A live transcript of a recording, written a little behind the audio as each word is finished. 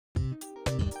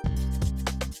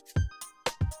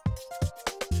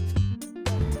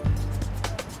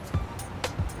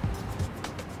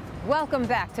Welcome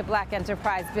back to Black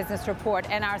Enterprise Business Report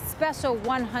and our special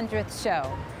 100th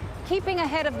show. Keeping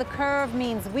ahead of the curve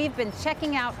means we've been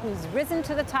checking out who's risen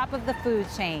to the top of the food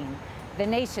chain, the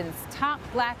nation's top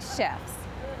Black chefs.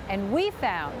 And we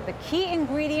found the key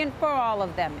ingredient for all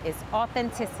of them is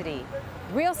authenticity.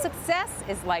 Real success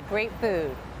is like great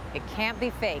food. It can't be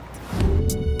faked.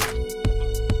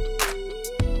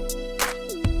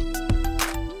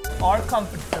 Our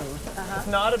comfort food, it's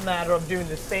not a matter of doing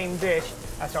the same dish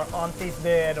as our aunties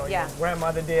did or your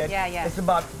grandmother did. It's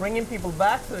about bringing people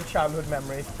back to their childhood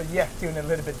memories, but yet doing it a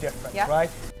little bit different, right?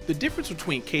 The difference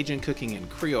between Cajun cooking and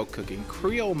Creole cooking,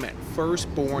 Creole meant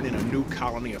first born in a new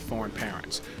colony of foreign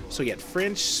parents. So you had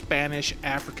French, Spanish,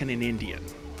 African, and Indian.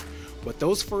 But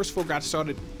those first four got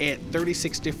started add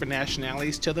 36 different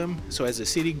nationalities to them. So as the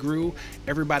city grew,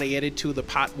 everybody added to the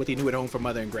pot what they knew at home from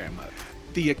mother and grandmother.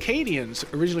 The Acadians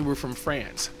originally were from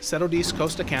France, settled east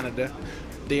coast of Canada.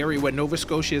 The area where Nova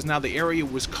Scotia is now, the area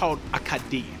was called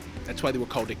Acadie. That's why they were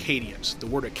called Acadians. The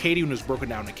word Acadian was broken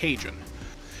down to Cajun.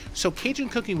 So Cajun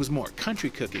cooking was more country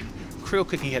cooking. Creole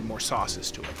cooking had more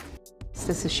sauces to it.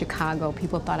 This is Chicago.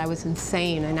 People thought I was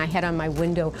insane, and I had on my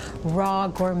window raw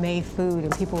gourmet food,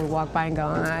 and people would walk by and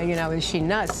go, you know, is she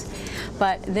nuts?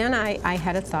 But then I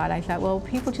had a thought. I thought, well,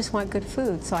 people just want good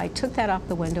food. So I took that off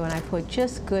the window and I put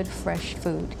just good, fresh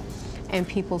food, and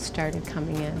people started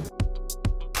coming in.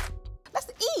 Let's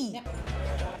eat.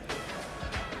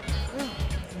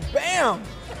 Bam!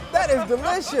 That is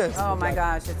delicious. Oh my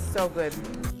gosh, it's so good.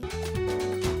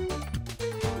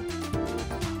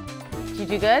 Did you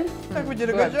do good? I think we did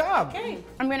a good job. Okay.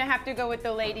 I'm gonna have to go with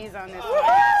the ladies on this one.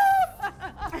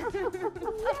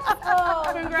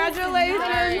 Congratulations.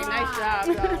 Sorry, nice job.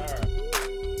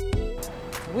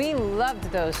 We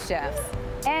loved those chefs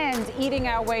and eating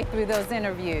our way through those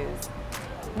interviews.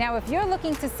 Now, if you're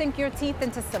looking to sink your teeth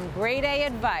into some grade A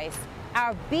advice,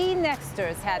 our B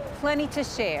Nexters had plenty to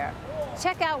share.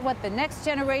 Check out what the next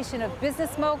generation of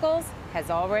business moguls has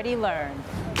already learned.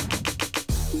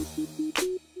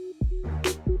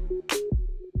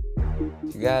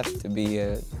 You have to be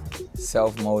a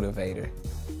self-motivator,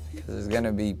 because there's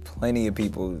gonna be plenty of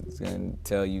people that's gonna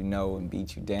tell you no and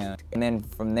beat you down. And then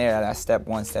from there, that step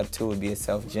one, step two would be a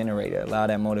self-generator. Allow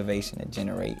that motivation to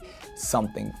generate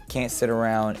something. Can't sit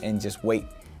around and just wait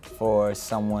for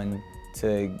someone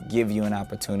to give you an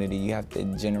opportunity. You have to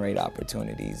generate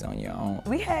opportunities on your own.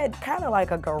 We had kind of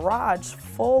like a garage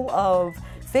full of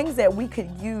things that we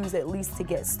could use at least to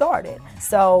get started.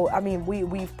 So, I mean,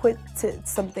 we've put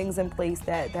some things in place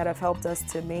that have helped us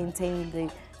to maintain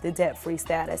the debt-free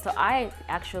status. So I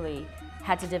actually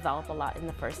had to develop a lot in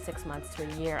the first 6 months to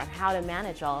a year on how to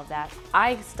manage all of that.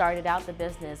 I started out the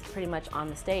business pretty much on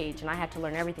the stage, and I had to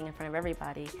learn everything in front of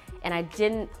everybody. And I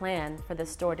didn't plan for the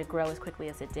store to grow as quickly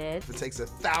as it did. If it takes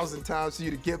 1,000 times for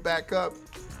you to get back up,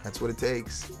 that's what it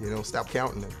takes. You know, stop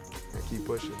counting them and keep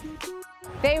pushing.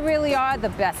 They really are the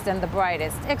best and the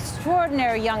brightest,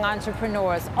 extraordinary young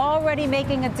entrepreneurs already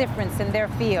making a difference in their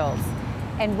fields.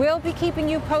 And we'll be keeping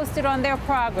you posted on their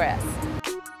progress.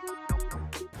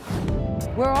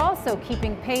 We're also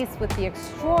keeping pace with the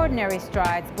extraordinary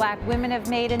strides Black women have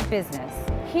made in business.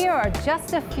 Here are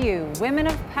just a few women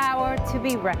of power to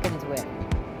be reckoned with.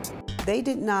 They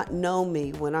did not know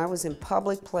me when I was in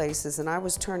public places and I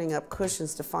was turning up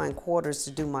cushions to find quarters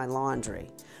to do my laundry,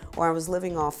 or I was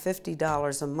living off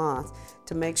 $50 a month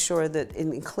to make sure that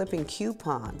in clipping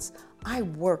coupons, I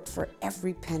worked for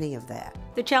every penny of that.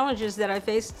 The challenges that I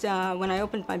faced when I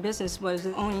opened my business was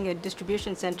owning a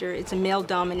distribution center. It's a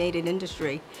male-dominated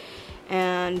industry,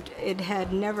 and it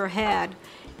had never had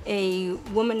a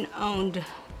woman-owned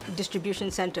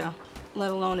distribution center, let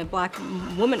alone a Black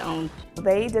woman-owned.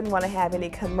 They didn't want to have any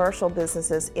commercial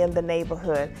businesses in the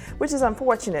neighborhood, which is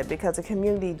unfortunate because the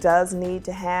community does need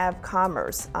to have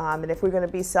commerce. And if we're going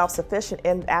to be self-sufficient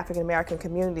in African American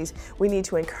communities, we need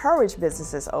to encourage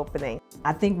businesses opening.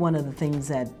 I think one of the things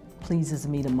that pleases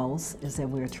me the most is that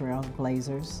we're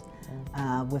trailblazers.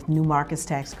 With new markets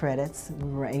tax credits, we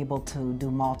were able to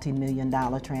do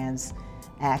multi-million-dollar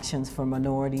transactions for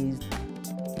minorities.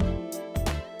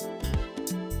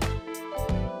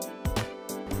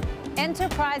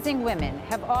 Enterprising women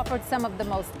have offered some of the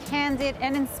most candid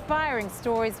and inspiring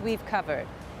stories we've covered.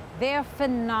 They're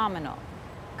phenomenal.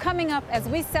 Coming up as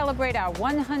we celebrate our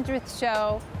 100th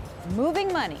show,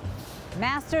 Moving Money,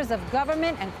 Masters of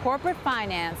Government and Corporate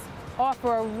Finance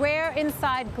offer a rare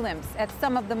inside glimpse at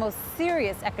some of the most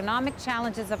serious economic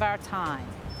challenges of our time.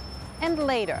 And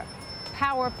later,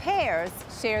 power pairs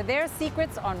share their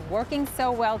secrets on working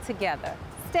so well together.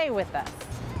 Stay with us.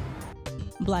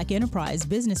 Black Enterprise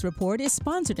Business Report is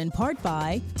sponsored in part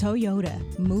by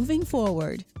Toyota, moving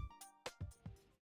forward.